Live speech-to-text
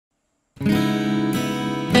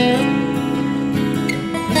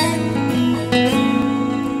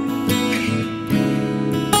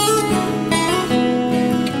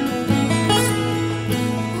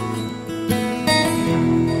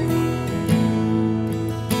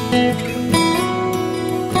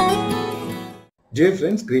Dear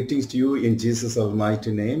friends, greetings to you in Jesus'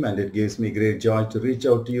 almighty name, and it gives me great joy to reach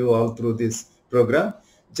out to you all through this program,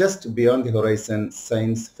 Just Beyond the Horizon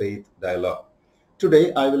Science Faith Dialogue.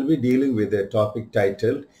 Today, I will be dealing with a topic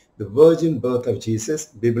titled The Virgin Birth of Jesus,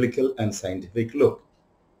 Biblical and Scientific Look.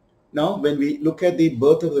 Now, when we look at the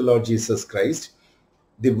birth of the Lord Jesus Christ,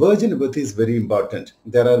 the virgin birth is very important.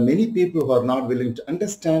 There are many people who are not willing to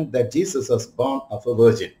understand that Jesus was born of a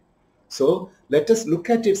virgin. So let us look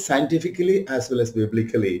at it scientifically as well as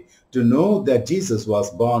biblically to know that Jesus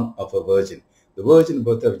was born of a virgin. The virgin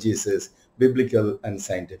birth of Jesus, biblical and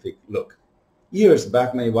scientific look. Years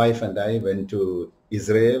back, my wife and I went to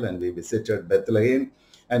Israel and we visited Bethlehem,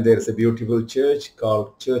 and there is a beautiful church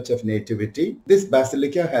called Church of Nativity. This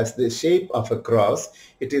basilica has the shape of a cross.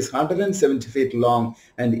 It is 170 feet long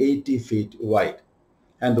and 80 feet wide.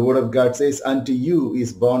 And the word of God says, "Unto you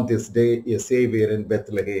is born this day a Savior in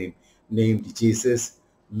Bethlehem, named Jesus,"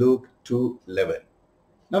 Luke 2:11.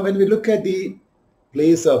 Now, when we look at the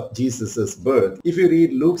place of Jesus' birth, if you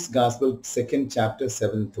read Luke's Gospel, 2nd chapter,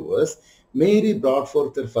 7th verse, Mary brought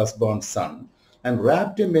forth her firstborn son and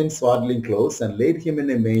wrapped him in swaddling clothes and laid him in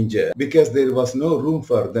a manger because there was no room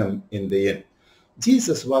for them in the inn.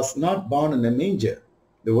 Jesus was not born in a manger.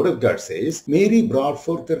 The word of God says, Mary brought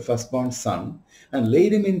forth her firstborn son and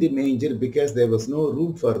laid him in the manger because there was no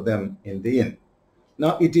room for them in the inn.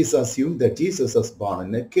 Now, it is assumed that Jesus was born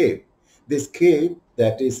in a cave. This cave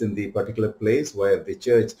that is in the particular place where the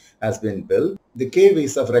church has been built, the cave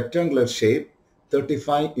is of rectangular shape,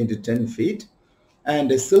 35 into 10 feet,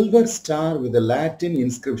 and a silver star with a Latin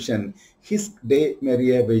inscription, Hic de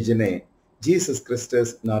Maria Virgine, Jesus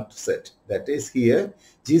Christus Nacet. That is, here,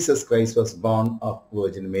 Jesus Christ was born of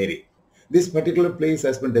Virgin Mary. This particular place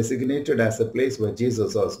has been designated as a place where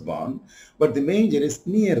Jesus was born, but the manger is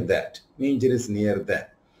near that. Manger is near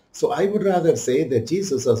that. So I would rather say that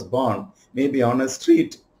Jesus was born maybe on a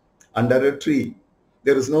street, under a tree.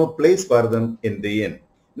 There is no place for them in the inn.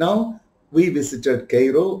 Now, we visited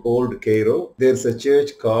Cairo, Old Cairo. There's a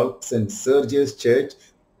church called St. Sergius Church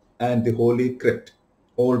and the Holy Crypt,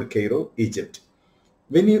 Old Cairo, Egypt.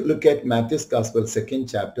 When you look at Matthew's Gospel, 2nd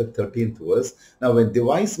chapter, 13th verse, now when the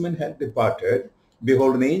wise men had departed,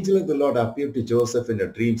 behold, an angel of the Lord appeared to Joseph in a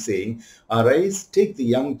dream, saying, Arise, take the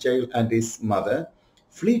young child and his mother,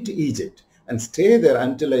 flee to Egypt, and stay there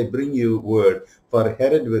until I bring you word, for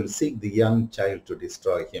Herod will seek the young child to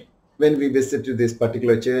destroy him. When we visited this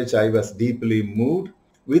particular church, I was deeply moved.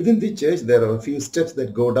 Within the church, there are a few steps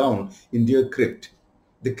that go down into a crypt.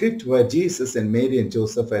 The crypt where Jesus and Mary and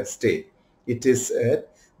Joseph had stayed. It is said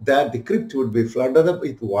that the crypt would be flooded up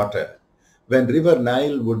with water when River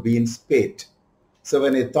Nile would be in spate. So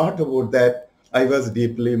when I thought about that, I was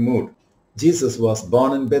deeply moved. Jesus was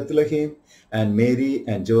born in Bethlehem, and Mary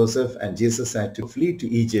and Joseph and Jesus had to flee to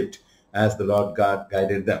Egypt as the Lord God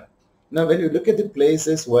guided them. Now, when you look at the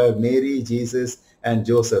places where Mary, Jesus, and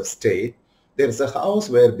Joseph stayed, there's a house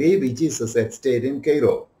where baby Jesus had stayed in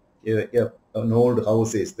Cairo. An old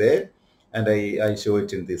house is there, and I show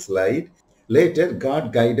it in this slide. Later,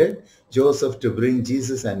 God guided Joseph to bring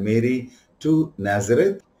Jesus and Mary to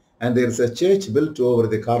Nazareth, and there is a church built over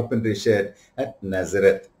the carpentry shed at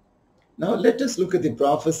Nazareth. Now, let us look at the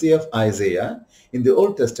prophecy of Isaiah in the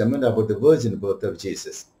Old Testament about the virgin birth of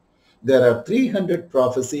Jesus. There are 300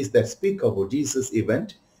 prophecies that speak about Jesus'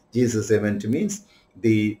 event. Jesus' event means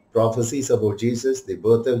the prophecies about Jesus, the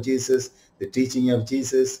birth of Jesus, the teaching of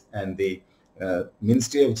Jesus, and the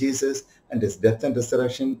ministry of Jesus, and his death and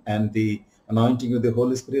resurrection, and the anointing of the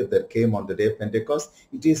Holy Spirit that came on the day of Pentecost.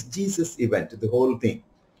 It is Jesus' event, the whole thing.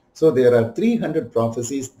 So there are 300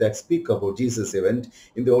 prophecies that speak about Jesus' event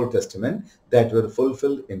in the Old Testament that were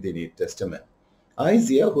fulfilled in the New Testament.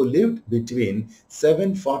 Isaiah, who lived between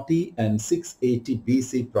 740 and 680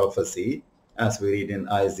 BC, prophecy, as we read in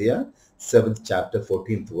Isaiah 7th chapter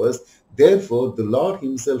 14th verse, Therefore the Lord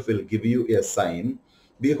himself will give you a sign.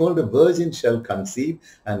 Behold, a virgin shall conceive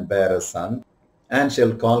and bear a son, and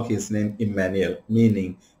shall call his name Immanuel,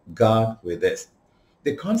 meaning God with us.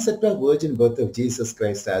 The concept of virgin birth of Jesus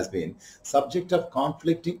Christ has been subject of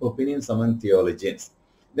conflicting opinions among theologians.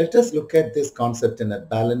 Let us look at this concept in a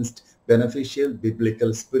balanced, beneficial,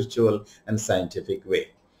 biblical, spiritual, and scientific way.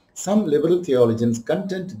 Some liberal theologians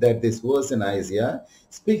contend that this verse in Isaiah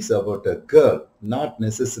speaks about a girl, not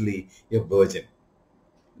necessarily a virgin.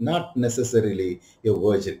 Not necessarily a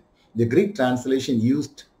virgin. The Greek translation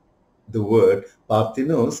used the word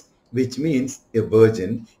parthenos, which means a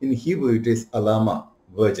virgin. In Hebrew, it is alamah,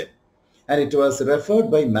 virgin. And it was referred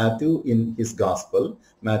by Mathew in his Gospel,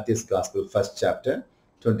 Matthew's Gospel, 1st chapter,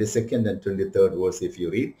 22nd and 23rd verse if you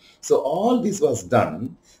read. So all this was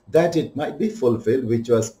done that it might be fulfilled, which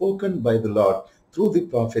was spoken by the Lord through the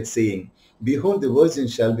prophet, saying, Behold, the virgin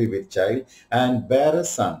shall be with child and bear a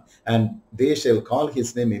son, and they shall call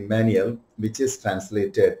his name Immanuel, which is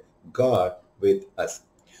translated God with us.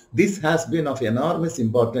 This has been of enormous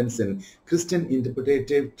importance in Christian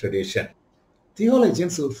interpretative tradition.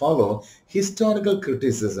 Theologians who follow historical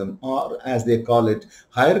criticism, or as they call it,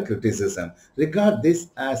 higher criticism, regard this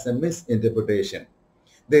as a misinterpretation.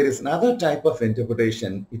 There is another type of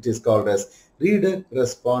interpretation, it is called as reader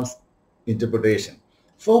response interpretation.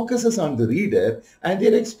 Focuses on the reader and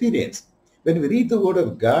their experience. When we read the word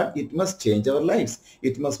of God, it must change our lives.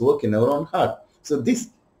 It must work in our own heart. So this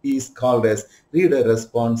is called as reader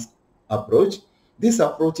response approach. This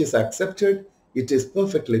approach is accepted. It is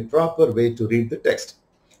perfectly proper way to read the text.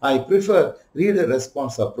 I prefer reader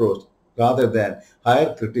response approach rather than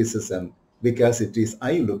higher criticism, because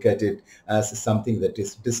I look at it as something that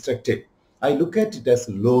is destructive. I look at it as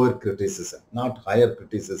lower criticism, not higher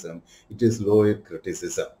criticism. It is lower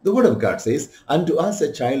criticism. The word of God says, Unto us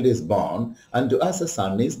a child is born, unto us a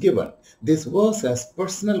son is given. This verse has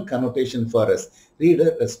personal connotation for us.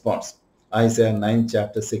 Reader response. Isaiah 9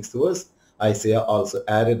 chapter 6 verse. Isaiah also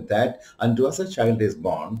added that, Unto us a child is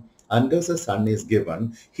born, unto us a son is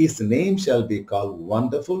given. His name shall be called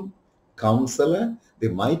Wonderful, Counselor, the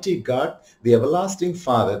Mighty God, the Everlasting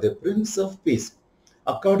Father, the Prince of Peace.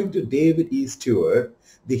 According to David E. Stewart,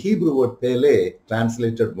 the Hebrew word Pele,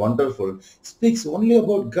 translated wonderful, speaks only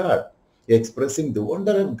about God, expressing the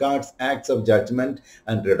wonder of God's acts of judgment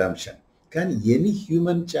and redemption. Can any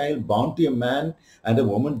human child born to a man and a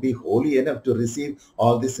woman be holy enough to receive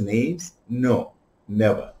all these names? No,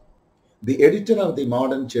 never. The editor of the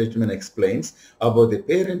Modern Churchman explains about the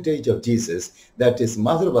parentage of Jesus, that his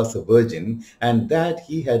mother was a virgin and that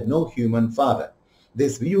he had no human father.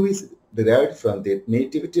 This view is derived from the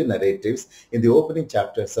nativity narratives in the opening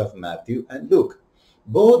chapters of Matthew and Luke.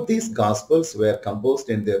 Both these Gospels were composed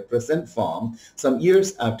in their present form some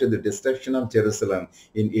years after the destruction of Jerusalem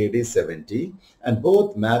in AD 70, and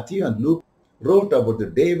both Matthew and Luke wrote about the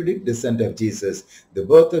Davidic descent of Jesus, the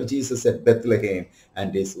birth of Jesus at Bethlehem,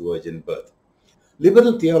 and his virgin birth.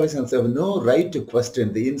 Liberal theologians have no right to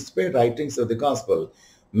question the inspired writings of the Gospel.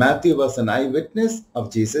 Matthew was an eyewitness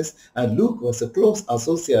of Jesus, and Luke was a close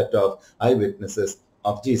associate of eyewitnesses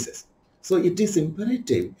of Jesus. So it is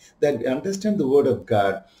imperative that we understand the Word of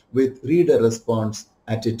God with reader-response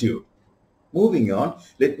attitude. Moving on,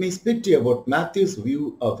 let me speak to you about Matthew's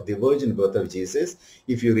view of the virgin birth of Jesus.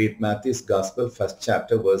 If you read Matthew's Gospel, first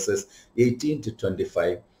chapter, verses 18 to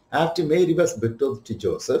 25, after Mary was betrothed to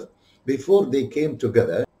Joseph, before they came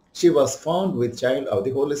together, she was found with child of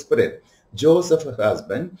the Holy Spirit. Joseph, her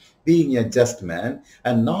husband, being a just man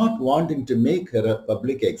and not wanting to make her a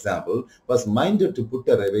public example, was minded to put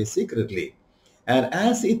her away secretly. And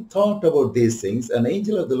as he thought about these things, an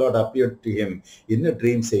angel of the Lord appeared to him in a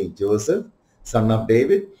dream, saying, Joseph, son of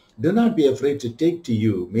David, do not be afraid to take to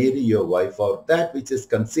you Mary your wife, for that which is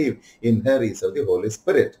conceived in her is of the Holy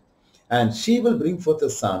Spirit. And she will bring forth a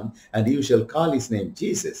son, and you shall call his name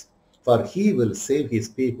Jesus, for he will save his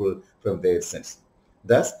people from their sins.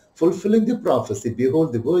 Thus, fulfilling the prophecy,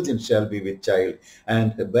 behold, the virgin shall be with child,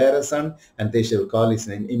 and bear a son, and they shall call his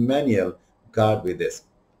name Immanuel, God with us.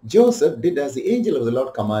 Joseph did as the angel of the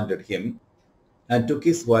Lord commanded him, and took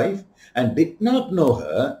his wife, and did not know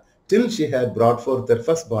her, till she had brought forth her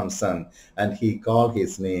firstborn son, and he called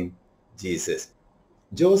his name Jesus.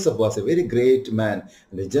 Joseph was a very great man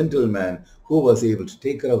and a gentleman who was able to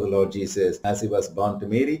take care of the Lord Jesus as he was born to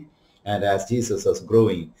Mary, and as Jesus was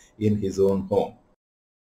growing in his own home.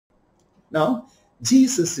 Now,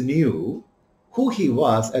 Jesus knew who he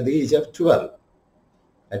was at the age of 12.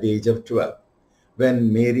 At the age of 12.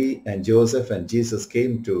 When Mary and Joseph and Jesus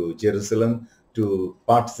came to Jerusalem to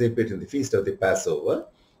participate in the feast of the Passover,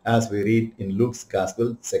 as we read in Luke's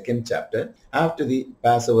Gospel, 2nd chapter, after the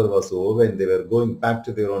Passover was over and they were going back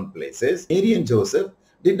to their own places, Mary and Joseph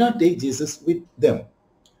did not take Jesus with them.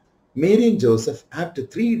 Mary and Joseph, after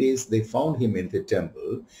 3 days, they found him in the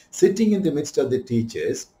temple, sitting in the midst of the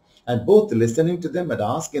teachers, and both listening to them and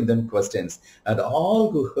asking them questions, and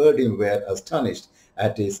all who heard him were astonished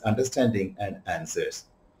at his understanding and answers.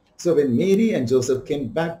 So when Mary and Joseph came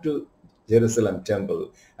back to Jerusalem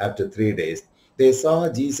temple after 3 days, they saw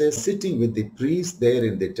Jesus sitting with the priests there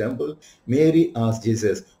in the temple. Mary asked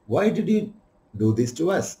Jesus, why did you do this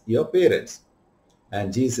to us, your parents?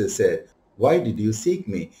 And Jesus said, why did you seek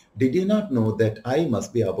me? Did you not know that I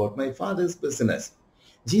must be about my Father's business?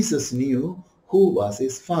 Jesus knew who was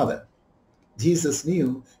his Father. Jesus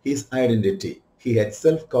knew his identity. He had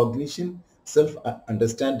self-cognition,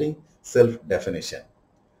 self-understanding, self-definition.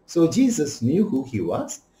 So Jesus knew who he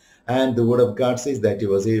was, and the word of God says that he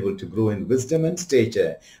was able to grow in wisdom and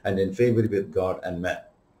stature and in favor with God and man.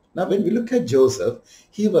 Now, when we look at Joseph,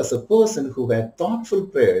 he was a person who had thoughtful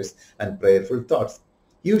prayers and prayerful thoughts.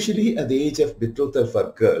 Usually at the age of betrothal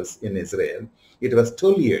for girls in Israel, it was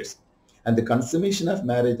 12 years, and the consummation of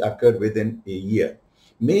marriage occurred within a year.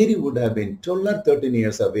 Mary would have been 12 or 13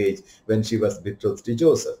 years of age when she was betrothed to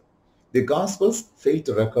Joseph. The Gospels fail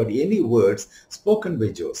to record any words spoken by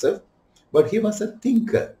Joseph, but he was a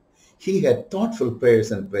thinker. He had thoughtful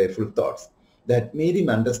prayers and prayerful thoughts that made him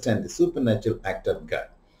understand the supernatural act of God.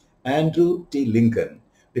 Andrew T. Lincoln,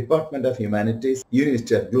 Department of Humanities,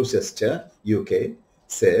 University of Gloucester, UK,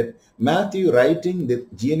 said, Mathew, writing the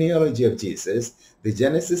genealogy of Jesus, the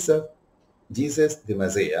genesis of Jesus the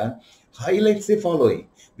Messiah, highlights the following.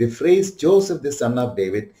 The phrase Joseph the son of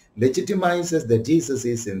David legitimizes that Jesus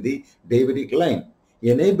is in the Davidic line,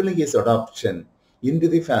 enabling his adoption into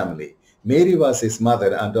the family. Mary was his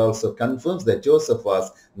mother and also confirms that Joseph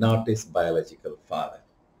was not his biological father.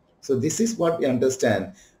 So this is what we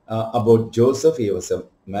understand about Joseph. He was a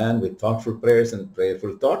man with thoughtful prayers and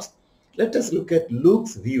prayerful thoughts. Let us look at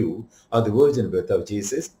Luke's view of the virgin birth of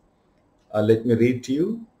Jesus. Let me read to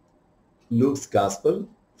you Luke's Gospel,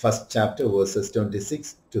 first chapter, verses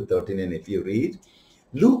 26 to 39. If you read,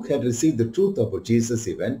 Luke had received the truth about Jesus'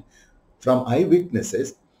 event from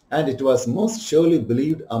eyewitnesses, and it was most surely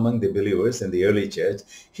believed among the believers in the early church.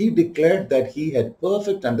 He declared that he had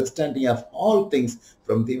perfect understanding of all things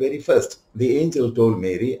from the very first. The angel told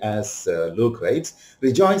Mary, as Luke writes,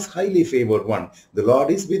 Rejoice, highly favored one, the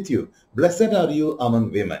Lord is with you. Blessed are you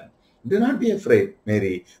among women. Do not be afraid,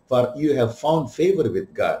 Mary, for you have found favor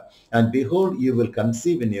with God. And behold, you will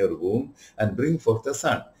conceive in your womb and bring forth a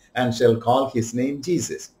son, and shall call his name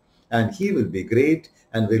Jesus. And he will be great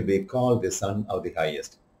and will be called the Son of the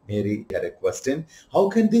Highest. Mary had a question, how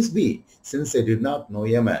can this be, since I did not know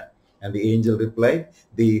a man? And the angel replied,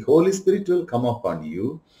 the Holy Spirit will come upon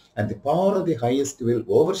you, and the power of the Highest will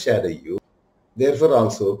overshadow you. Therefore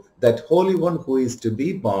also, that Holy One who is to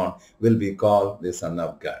be born will be called the Son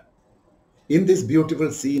of God. In this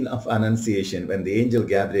beautiful scene of Annunciation, when the angel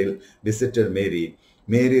Gabriel visited Mary,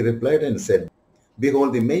 Mary replied and said,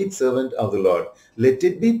 Behold, the maidservant of the Lord, let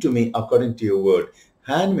it be to me according to your word.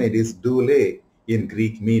 Handmaid is doule in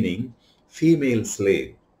Greek, meaning female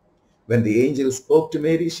slave. When the angel spoke to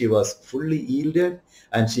Mary, she was fully yielded,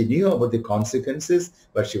 and she knew about the consequences,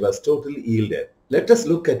 but she was totally yielded. Let us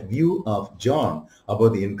look at view of John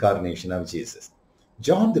about the incarnation of Jesus.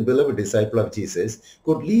 John, the beloved disciple of Jesus,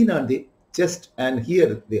 could lean on the chest and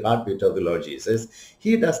hear the heartbeat of the Lord Jesus.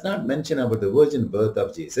 He does not mention about the virgin birth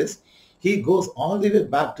of Jesus. He goes all the way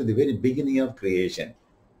back to the very beginning of creation.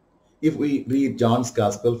 If we read John's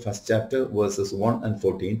Gospel, first chapter, verses 1 and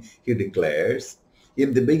 14, he declares,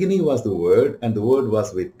 In the beginning was the Word, and the Word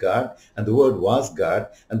was with God, and the Word was God,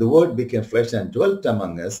 and the Word became flesh and dwelt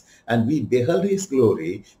among us, and we beheld his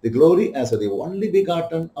glory, the glory as of the only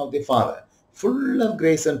begotten of the Father, full of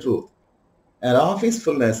grace and truth. And of his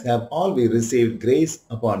fullness have all we received grace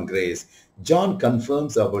upon grace. John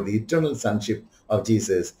confirms about the eternal sonship of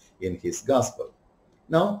Jesus in his Gospel.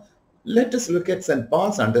 Now, let us look at St.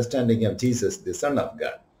 Paul's understanding of Jesus, the Son of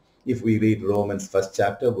God. If we read Romans first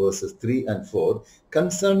chapter, verses 3 and 4,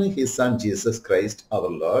 concerning his Son Jesus Christ our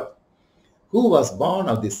Lord, who was born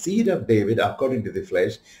of the seed of David according to the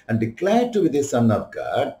flesh, and declared to be the Son of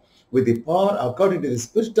God, with the power according to the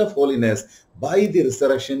Spirit of holiness by the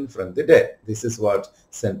resurrection from the dead. This is what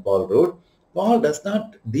St. Paul wrote. Paul does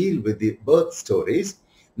not deal with the birth stories,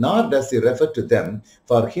 nor does he refer to them.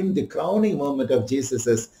 For him, the crowning moment of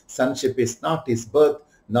Jesus' sonship is not his birth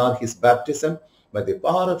nor his baptism, but the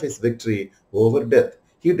power of his victory over death.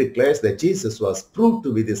 He declares that Jesus was proved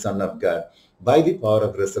to be the Son of God by the power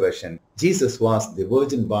of resurrection. Jesus was the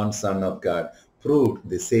virgin-born Son of God, proved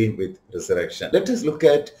the same with resurrection. Let us look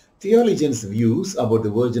at theologians' views about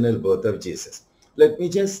the virginal birth of Jesus. Let me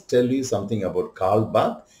just tell you something about Karl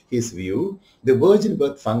Barth. His view, the virgin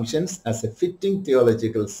birth functions as a fitting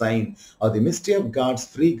theological sign of the mystery of God's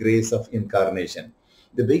free grace of incarnation.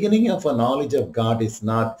 The beginning of a knowledge of God is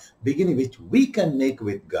not beginning which we can make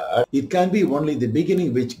with God. It can be only the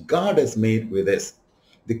beginning which God has made with us.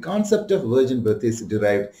 The concept of virgin birth is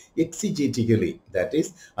derived exegetically, that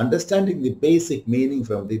is, understanding the basic meaning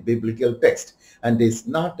from the biblical text, and is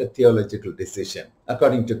not a theological decision.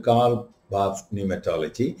 According to Karl Barth's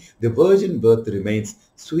pneumatology, the virgin birth remains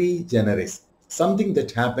sui generis, something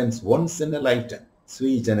that happens once in a lifetime,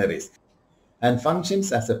 sui generis, and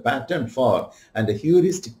functions as a pattern for and a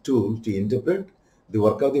heuristic tool to interpret the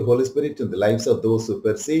work of the Holy Spirit in the lives of those who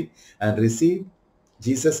perceive and receive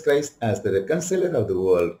Jesus Christ as the reconciler of the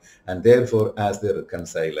world and therefore as the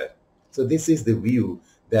reconciler. So this is the view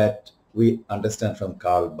that we understand from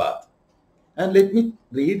Karl Barth. And let me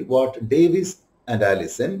read what Davis and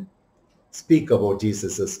Allison speak about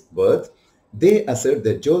Jesus' birth. They assert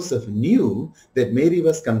that Joseph knew that Mary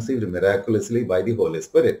was conceived miraculously by the Holy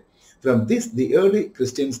Spirit. From this, the early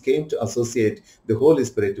Christians came to associate the Holy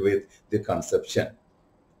Spirit with the conception.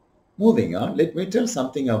 Moving on, let me tell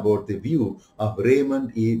something about the view of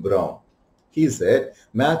Raymond E. Brown. He said,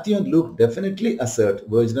 Matthew and Luke definitely assert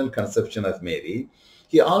virginal conception of Mary.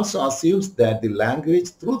 He also assumes that the language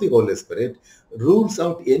through the Holy Spirit rules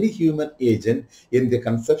out any human agent in the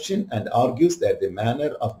conception and argues that the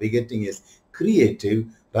manner of begetting is creative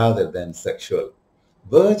rather than sexual.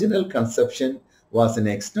 Virginal conception was an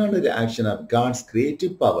extraordinary action of God's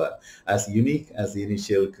creative power as unique as the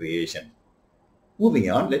initial creation.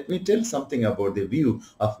 Moving on, let me tell something about the view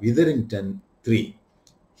of Witherington III.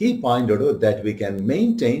 He pointed out that we can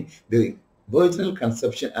maintain the virginal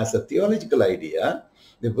conception as a theological idea.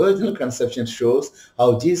 The virginal conception shows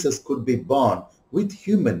how Jesus could be born with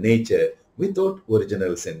human nature without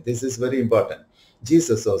original sin. This is very important.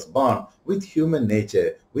 Jesus was born with human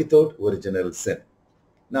nature without original sin.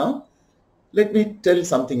 Now, let me tell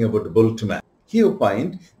something about Bultmann. He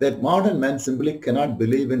opined that modern man simply cannot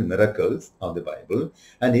believe in miracles of the Bible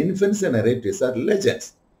and infants and narratives are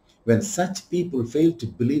legends. When such people fail to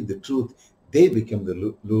believe the truth, they become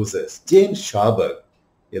the losers. Jane Schaberg,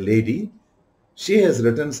 a lady, she has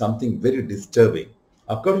written something very disturbing.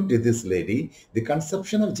 According to this lady, the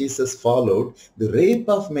conception of Jesus followed the rape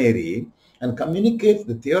of Mary and communicates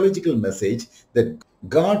the theological message that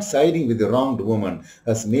God siding with the wronged woman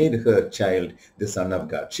has made her child the Son of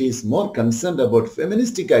God. She is more concerned about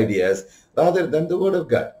feministic ideas rather than the Word of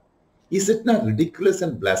God. Is it not ridiculous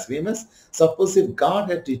and blasphemous? Suppose if God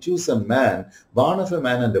had to choose a man, born of a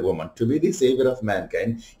man and a woman, to be the savior of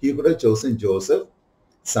mankind, he could have chosen Joseph,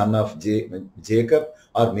 son of Jacob,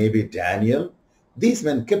 or maybe Daniel. These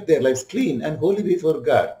men kept their lives clean and holy before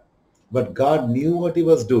God. But God knew what he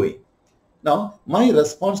was doing. Now, my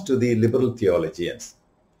response to the liberal theologians.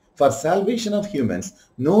 For salvation of humans,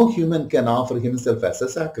 no human can offer himself as a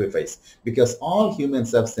sacrifice because all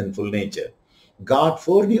humans have sinful nature. God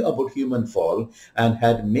foreknew about human fall and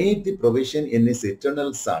had made the provision in his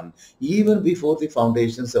eternal Son even before the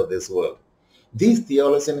foundations of this world. These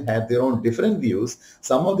theologians had their own different views.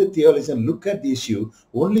 Some of the theologians look at the issue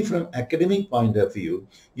only from academic point of view,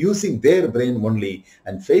 using their brain only,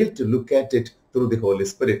 and fail to look at it through the Holy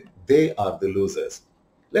Spirit. They are the losers.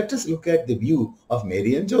 Let us look at the view of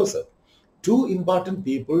Mary and Joseph. Two important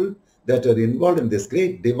people that are involved in this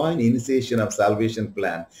great divine initiation of salvation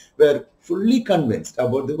plan were fully convinced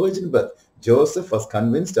about the virgin birth. Joseph was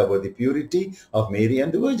convinced about the purity of Mary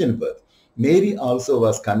and the virgin birth. Mary also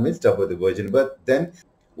was convinced about the virgin birth. Then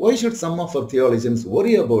why should some of our theologians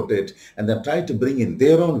worry about it and then try to bring in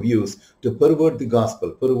their own views to pervert the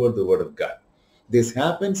gospel, pervert the word of God? This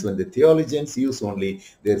happens when the theologians use only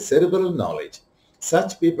their cerebral knowledge.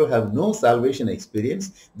 Such people have no salvation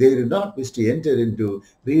experience. They do not wish to enter into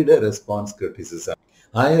reader-response criticism.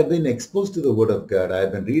 I have been exposed to the Word of God. I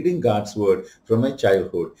have been reading God's Word from my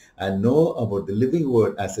childhood and know about the living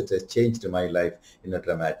Word as it has changed my life in a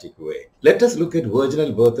dramatic way. Let us look at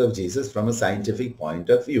virginal birth of Jesus from a scientific point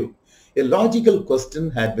of view. A logical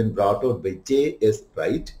question had been brought out by J.S.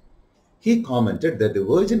 Wright. He commented that the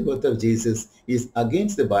virgin birth of Jesus is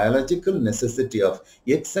against the biological necessity of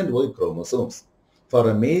X and Y chromosomes. For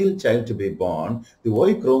a male child to be born, the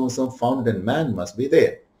Y chromosome found in man must be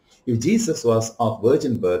there. If Jesus was of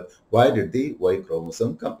virgin birth, why did the Y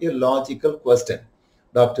chromosome come? A logical question.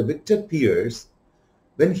 Dr. Victor Pierce,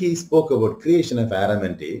 when he spoke about creation of Adam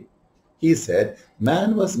and Eve, he said,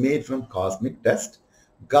 man was made from cosmic dust.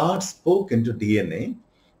 God spoke into DNA,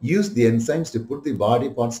 used the enzymes to put the body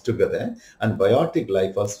parts together, and biotic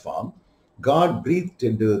life was formed. God breathed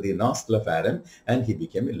into the nostril of Adam and he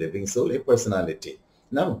became a living soul, a personality.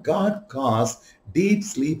 Now God caused deep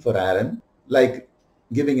sleep for Adam, like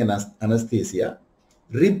giving an anesthesia.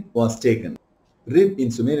 Rib was taken. Rib in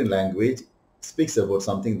Sumerian language speaks about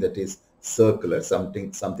something that is circular,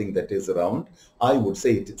 something that is round. I would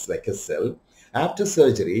say it's like a cell. After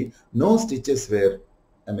surgery, no stitches were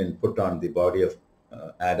put on the body of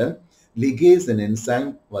Adam. Ligase, an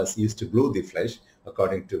enzyme, was used to glue the flesh,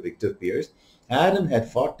 according to Victor Pierce. Adam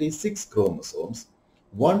had 46 chromosomes,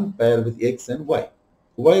 one pair with X and Y.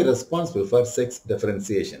 Y responsible for sex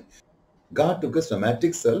differentiation. God took a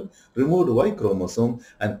somatic cell, removed Y chromosome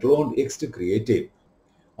and cloned X to create A.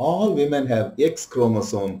 All women have X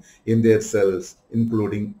chromosome in their cells,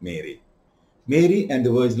 including Mary. Mary and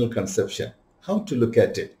the virginal conception. How to look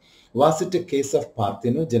at it? Was it a case of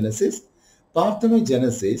parthenogenesis?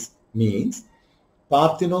 Parthenogenesis means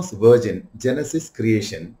parthenos virgin, Genesis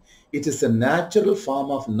creation. It is a natural form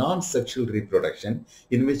of non-sexual reproduction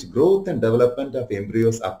in which growth and development of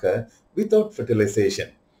embryos occur without fertilization.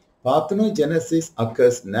 Parthenogenesis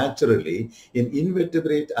occurs naturally in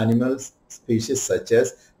invertebrate animals species such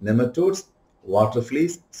as nematodes, water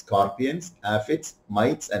fleas, scorpions, aphids,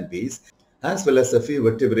 mites and bees, as well as a few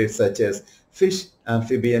vertebrates such as fish,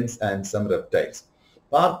 amphibians and some reptiles.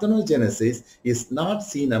 Parthenogenesis is not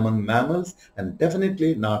seen among mammals and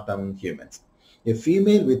definitely not among humans. A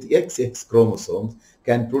female with XX chromosomes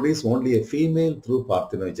can produce only a female through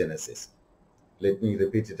parthenogenesis. Let me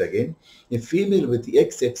repeat it again. A female with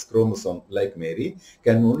XX chromosome like Mary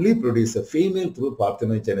can only produce a female through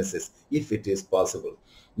parthenogenesis if it is possible.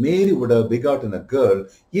 Mary would have begotten a girl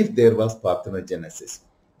if there was parthenogenesis.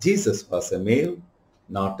 Jesus was a male,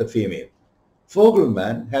 not a female.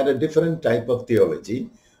 Fogelman had a different type of theology.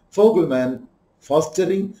 Fogelman,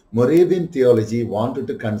 fostering Moravian theology, wanted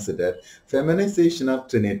to consider feminization of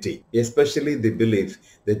Trinity, especially the belief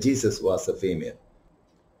that Jesus was a female.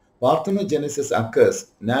 Parthenogenesis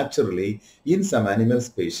occurs naturally in some animal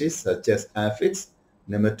species such as aphids,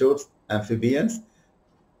 nematodes, amphibians,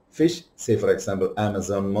 fish, say for example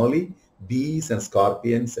Amazon molly, bees and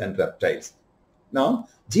scorpions and reptiles. Now,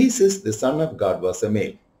 Jesus, the Son of God, was a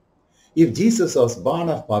male. If Jesus was born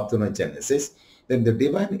of parthenogenesis, then the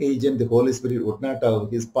divine agent, the Holy Spirit, would not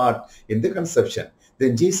have his part in the conception.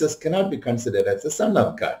 Then Jesus cannot be considered as the Son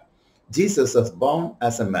of God. Jesus was born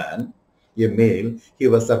as a man, a male. He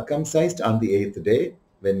was circumcised on the 8th day.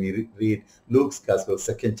 When we read Luke's Gospel,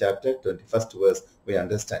 2nd chapter, 21st verse, we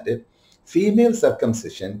understand it. Female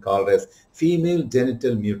circumcision, called as female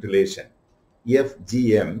genital mutilation,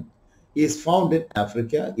 FGM, is found in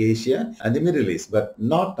Africa, Asia and the Middle East, but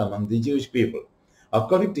not among the Jewish people.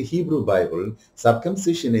 According to Hebrew Bible,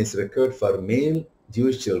 circumcision is required for male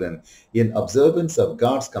Jewish children in observance of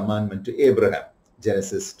God's commandment to Abraham.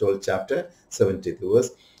 Genesis 12 chapter 70th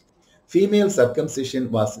verse. Female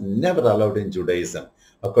circumcision was never allowed in Judaism,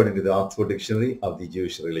 according to the Oxford Dictionary of the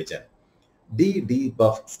Jewish religion. D.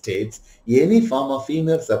 Buff states any form of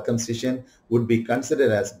female circumcision would be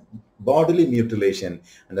considered as bodily mutilation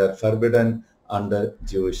and are forbidden under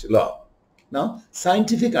Jewish law. Now,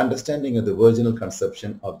 scientific understanding of the virginal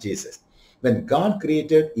conception of Jesus. When God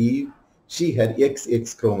created Eve, she had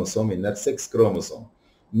XX chromosome in her sex chromosome.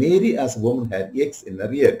 Mary as a woman had X in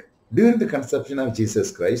her egg. During the conception of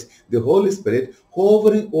Jesus Christ, the Holy Spirit,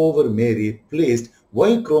 hovering over Mary, placed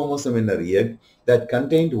Y chromosome in her egg that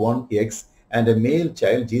contained one X, and a male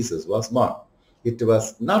child, Jesus, was born. It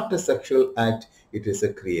was not a sexual act, it is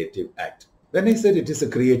a creative act. When I said it is a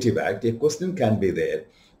creative act, a question can be there.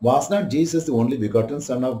 Was not Jesus the only begotten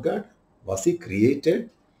Son of God? Was he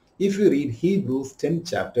created? If you read Hebrews 10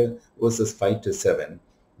 chapter verses 5 to 7,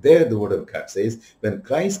 there the word of God says, when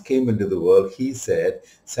Christ came into the world, he said,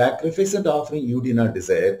 sacrifice and offering you did not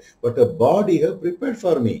desire, but a body you have prepared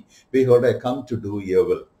for me. Behold, I come to do your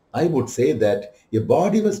will. I would say that a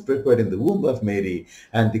body was prepared in the womb of Mary,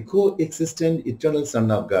 and the coexistent eternal Son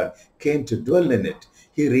of God came to dwell in it.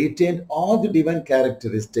 He retained all the divine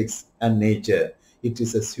characteristics and nature. It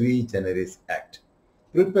is a sui generis act.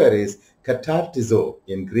 Prepare is katartizo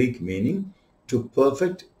in Greek, meaning to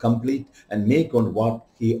perfect, complete, and make on what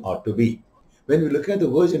he ought to be. When we look at the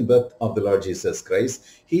virgin birth of the Lord Jesus Christ,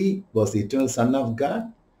 he was the eternal Son of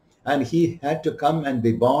God, and he had to come and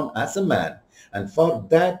be born as a man. And for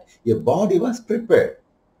that, a body was prepared.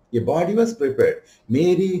 A body was prepared.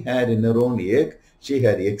 Mary had in her own egg, she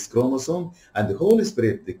had X chromosome, and the Holy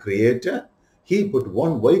Spirit, the Creator, he put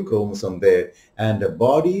one Y chromosome there, and a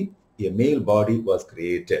body, a male body, was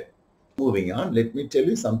created. Moving on, let me tell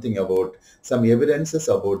you something about some evidences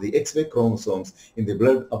about the XY chromosomes in the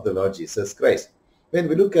blood of the Lord Jesus Christ. When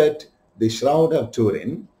we look at the Shroud of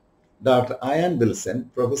Turin, Dr. Ian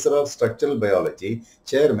Wilson, Professor of Structural Biology,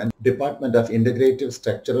 Chairman, Department of Integrative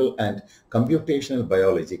Structural and Computational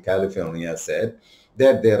Biology, California, said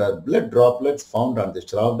that there are blood droplets found on the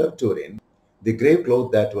Shroud of Turin, the grave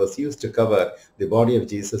cloth that was used to cover the body of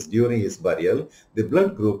Jesus during his burial. The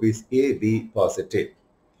blood group is AB positive.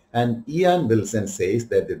 And Ian Wilson says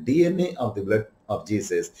that the DNA of the blood of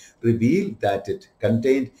Jesus revealed that it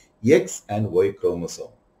contained X and Y chromosome.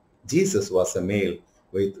 Jesus was a male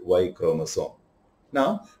with Y chromosome.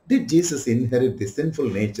 Now, did Jesus inherit the sinful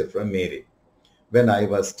nature from Mary? When I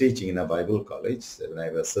was teaching in a Bible college, when I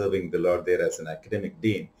was serving the Lord there as an academic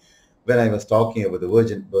dean, when I was talking about the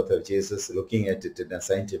virgin birth of Jesus, looking at it in a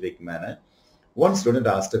scientific manner, one student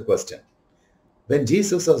asked a question. When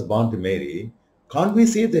Jesus was born to Mary, can't we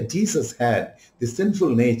say that Jesus had the sinful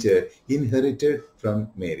nature inherited from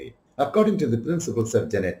Mary? According to the principles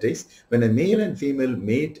of genetics, when a male and female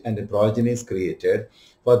mate and a progeny is created,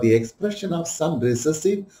 for the expression of some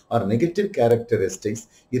recessive or negative characteristics,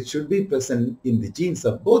 it should be present in the genes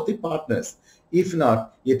of both the partners. If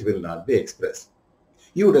not, it will not be expressed.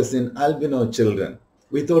 You would have seen albino children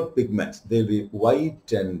without pigments. They'll be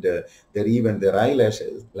white, and even their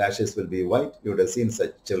eyelashes will be white. You would have seen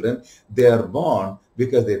such children. They are born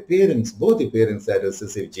because their parents, both the parents, had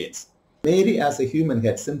recessive genes. Mary as a human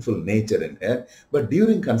had sinful nature in her, but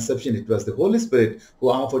during conception it was the Holy Spirit who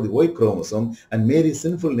offered the Y chromosome, and Mary's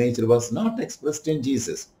sinful nature was not expressed in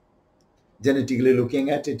Jesus. Genetically looking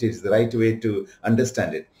at it, it's the right way to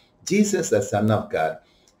understand it. Jesus, as Son of God,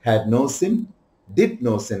 had no sin, did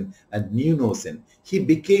no sin, and knew no sin. He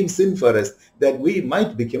became sin for us that we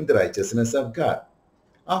might become the righteousness of God.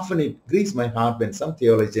 Often it grieves my heart when some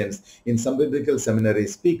theologians in some biblical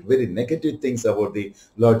seminaries speak very negative things about the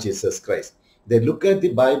Lord Jesus Christ. They look at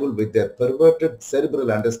the Bible with their perverted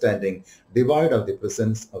cerebral understanding, devoid of the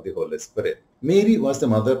presence of the Holy Spirit. Mary was the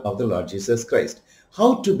mother of the Lord Jesus Christ.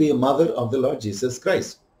 How to be a mother of the Lord Jesus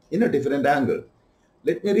Christ? In a different angle.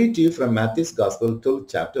 Let me read to you from Matthew's Gospel, 12th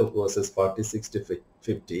chapter, verses 46 to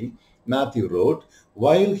 50. Matthew wrote,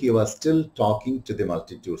 while he was still talking to the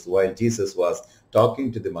multitudes, while Jesus was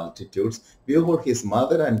talking to the multitudes, behold, his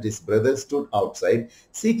mother and his brothers stood outside,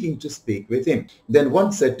 seeking to speak with him. Then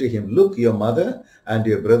one said to him, look, your mother and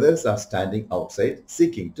your brothers are standing outside,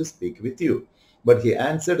 seeking to speak with you. But he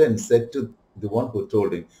answered and said to the one who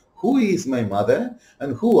told him, who is my mother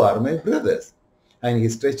and who are my brothers? And he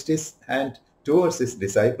stretched his hand towards his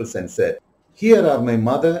disciples and said, here are my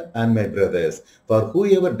mother and my brothers, for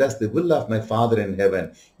whoever does the will of my Father in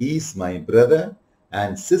heaven is my brother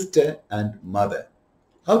and sister and mother.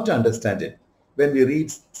 How to understand it? When we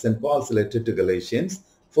read St. Paul's letter to Galatians,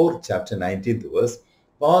 4th chapter, 19th verse,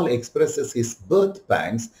 Paul expresses his birth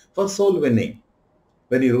pangs for soul winning.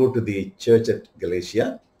 When he wrote to the church at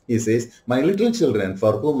Galatia, he says, my little children,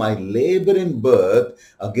 for whom I labor in birth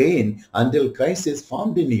again until Christ is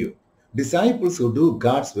formed in you. Disciples who do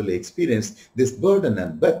God's will experience this burden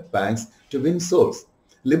and birth pangs to win souls.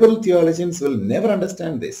 Liberal theologians will never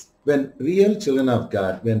understand this. When real children of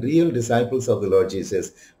God, when real disciples of the Lord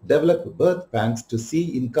Jesus develop birth pangs to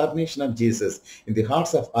see incarnation of Jesus in the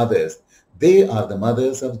hearts of others, they are the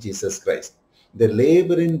mothers of Jesus Christ. They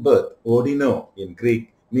labor in birth, odino in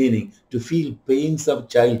Greek, meaning to feel pains of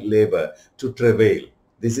child labor, to travail.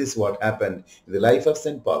 This is what happened in the life of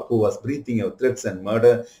St. Paul, who was breathing out threats and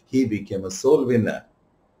murder. He became a soul winner.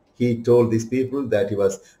 He told these people that he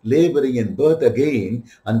was laboring in birth again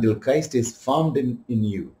until Christ is formed in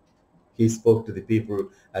you. He spoke to the people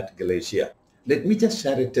at Galatia. Let me just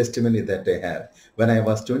share a testimony that I have. When I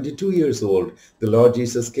was 22 years old, the Lord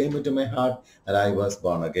Jesus came into my heart and I was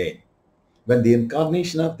born again. When the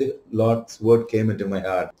incarnation of the Lord's word came into my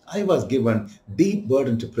heart, I was given deep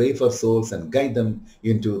burden to pray for souls and guide them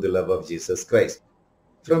into the love of Jesus Christ.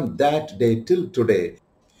 From that day till today,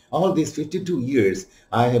 all these 52 years,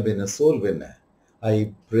 I have been a soul winner.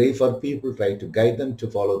 I pray for people, try to guide them to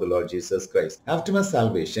follow the Lord Jesus Christ. After my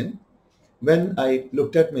salvation, when I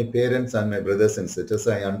looked at my parents and my brothers and sisters,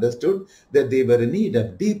 I understood that they were in need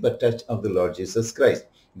of deeper touch of the Lord Jesus Christ.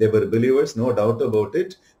 They were believers, no doubt about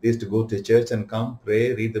it. They used to go to church and come,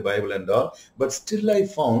 pray, read the Bible and all. But still I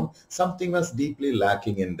found something was deeply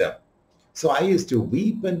lacking in them. So I used to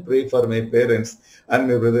weep and pray for my parents and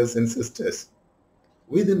my brothers and sisters.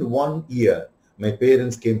 Within 1 year, my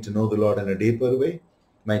parents came to know the Lord in a deeper way.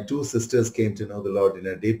 My 2 sisters came to know the Lord in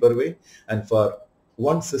a deeper way. And for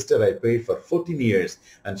one sister, I prayed for 14 years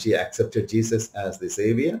and she accepted Jesus as the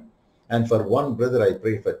Savior. And for one brother, I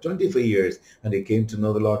prayed for 25 years and he came to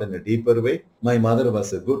know the Lord in a deeper way. My mother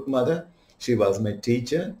was a good mother. She was my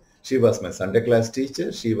teacher. She was my Sunday class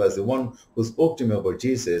teacher. She was the one who spoke to me about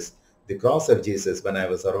Jesus, the cross of Jesus, when I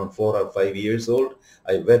was around 4 or 5 years old.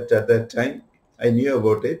 I wept at that time. I knew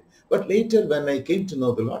about it. But later when I came to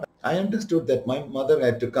know the Lord, I understood that my mother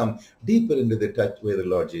had to come deeper into the touch with the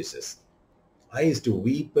Lord Jesus. I used to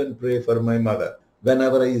weep and pray for my mother.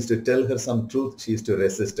 Whenever I used to tell her some truth, she used to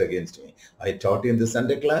resist against me. I taught in the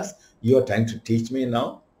Sunday class. You are trying to teach me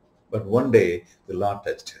now? But one day, the Lord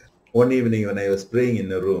touched her. One evening when I was praying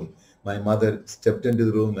in a room, my mother stepped into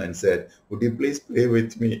the room and said, would you please pray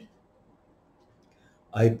with me?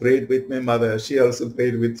 I prayed with my mother. She also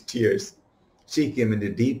prayed with tears. She came into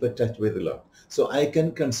deeper touch with the Lord. So I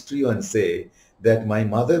can construe and say that my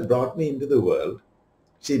mother brought me into the world.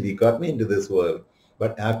 She begot me into this world.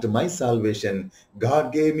 But after my salvation,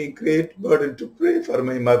 God gave me great burden to pray for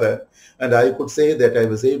my mother. And I could say that I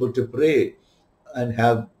was able to pray and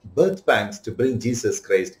have birth pangs to bring Jesus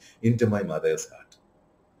Christ into my mother's heart.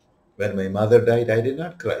 When my mother died, I did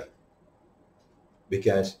not cry,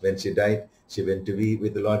 because when she died, she went to be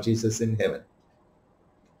with the Lord Jesus in heaven.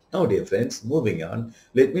 Now, dear friends, moving on,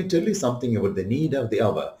 let me tell you something about the need of the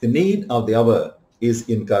hour. The need of the hour is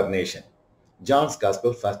incarnation. John's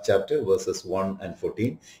Gospel, first chapter, verses 1 and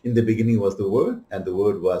 14. In the beginning was the Word, and the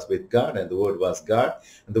Word was with God, and the Word was God,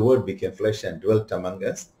 and the Word became flesh and dwelt among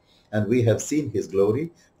us. And we have seen his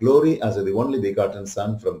glory, glory as of the only begotten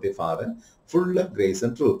Son from the Father, full of grace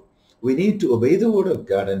and truth. We need to obey the word of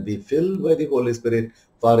God and be filled by the Holy Spirit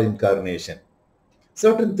for incarnation.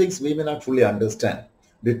 Certain things we may not fully understand.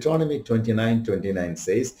 Deuteronomy 29:29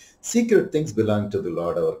 says, secret things belong to the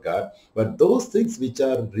Lord our God, but those things which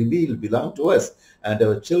are revealed belong to us and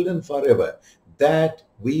our children forever, that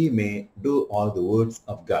we may do all the words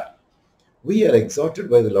of God. We are exhorted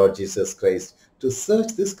by the Lord Jesus Christ to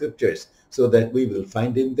search the scriptures so that we will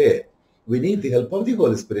find him there. We need the help of the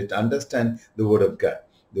Holy Spirit to understand the word of God.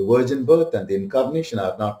 The virgin birth and the incarnation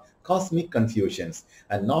are not cosmic confusions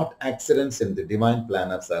and not accidents in the divine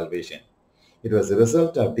plan of salvation. It was a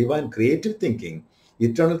result of divine creative thinking,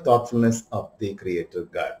 eternal thoughtfulness of the Creator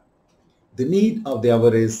God. The need of the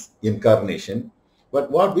hour is incarnation, but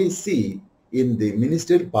what we see in the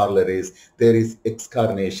ministerial parlor is there is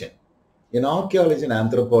excarnation. In archaeology and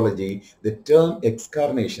anthropology, the term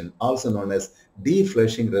excarnation, also known as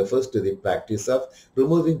defleshing, refers to the practice of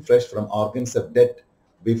removing flesh from organs of dead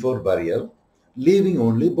before burial, leaving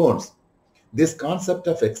only bones. This concept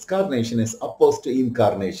of excarnation is opposed to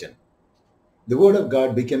incarnation. The Word of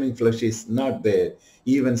God becoming flesh is not there.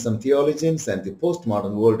 Even some theologians and the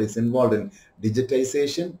postmodern world is involved in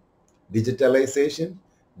digitalization,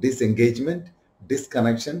 disengagement,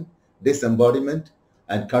 disconnection, disembodiment,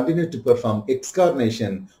 and continue to perform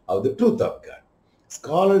excarnation of the truth of God.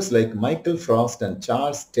 Scholars like Michael Frost and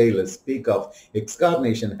Charles Taylor speak of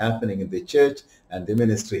excarnation happening in the church and the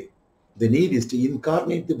ministry. The need is to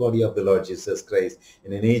incarnate the body of the Lord Jesus Christ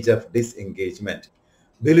in an age of disengagement.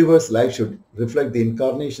 Believers' life should reflect the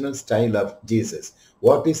incarnational style of Jesus.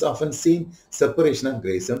 What is often seen? Separation of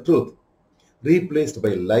grace and truth, replaced by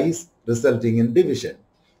lies resulting in division.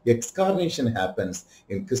 Excarnation happens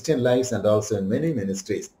in Christian lives and also in many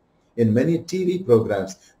ministries. In many TV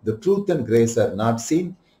programs, the truth and grace are not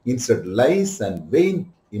seen. Instead, lies and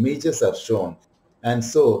vain images are shown. And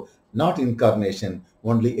so, not incarnation,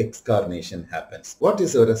 only excarnation happens. What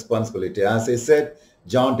is our responsibility? As I said,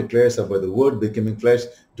 John declares about the Word becoming flesh,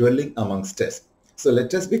 dwelling amongst us. So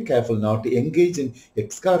let us be careful not to engage in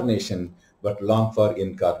excarnation, but long for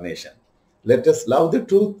incarnation. Let us love the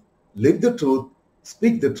truth, live the truth,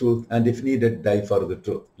 speak the truth, and if needed, die for the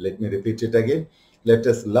truth. Let me repeat it again. Let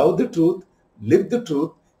us love the truth, live the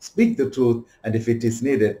truth, speak the truth, and if it is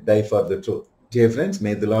needed, die for the truth. Dear friends,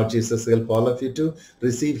 may the Lord Jesus help all of you to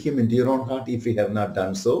receive him into your own heart if you have not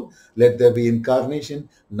done so. Let there be incarnation,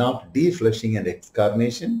 not defleshing and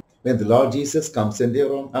excarnation. When the Lord Jesus comes into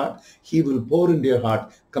your own heart, he will pour into your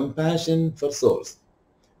heart compassion for souls.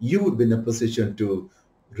 You would be in a position to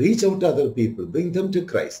reach out to other people, bring them to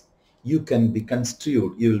Christ. You can be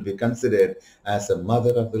construed, you will be considered as a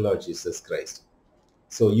mother of the Lord Jesus Christ.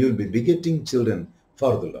 So you will be begetting children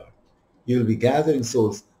for the Lord. You will be gathering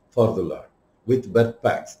souls for the Lord with birth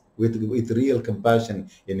pangs, with real compassion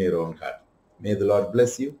in your own heart. May the Lord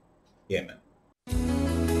bless you. Amen.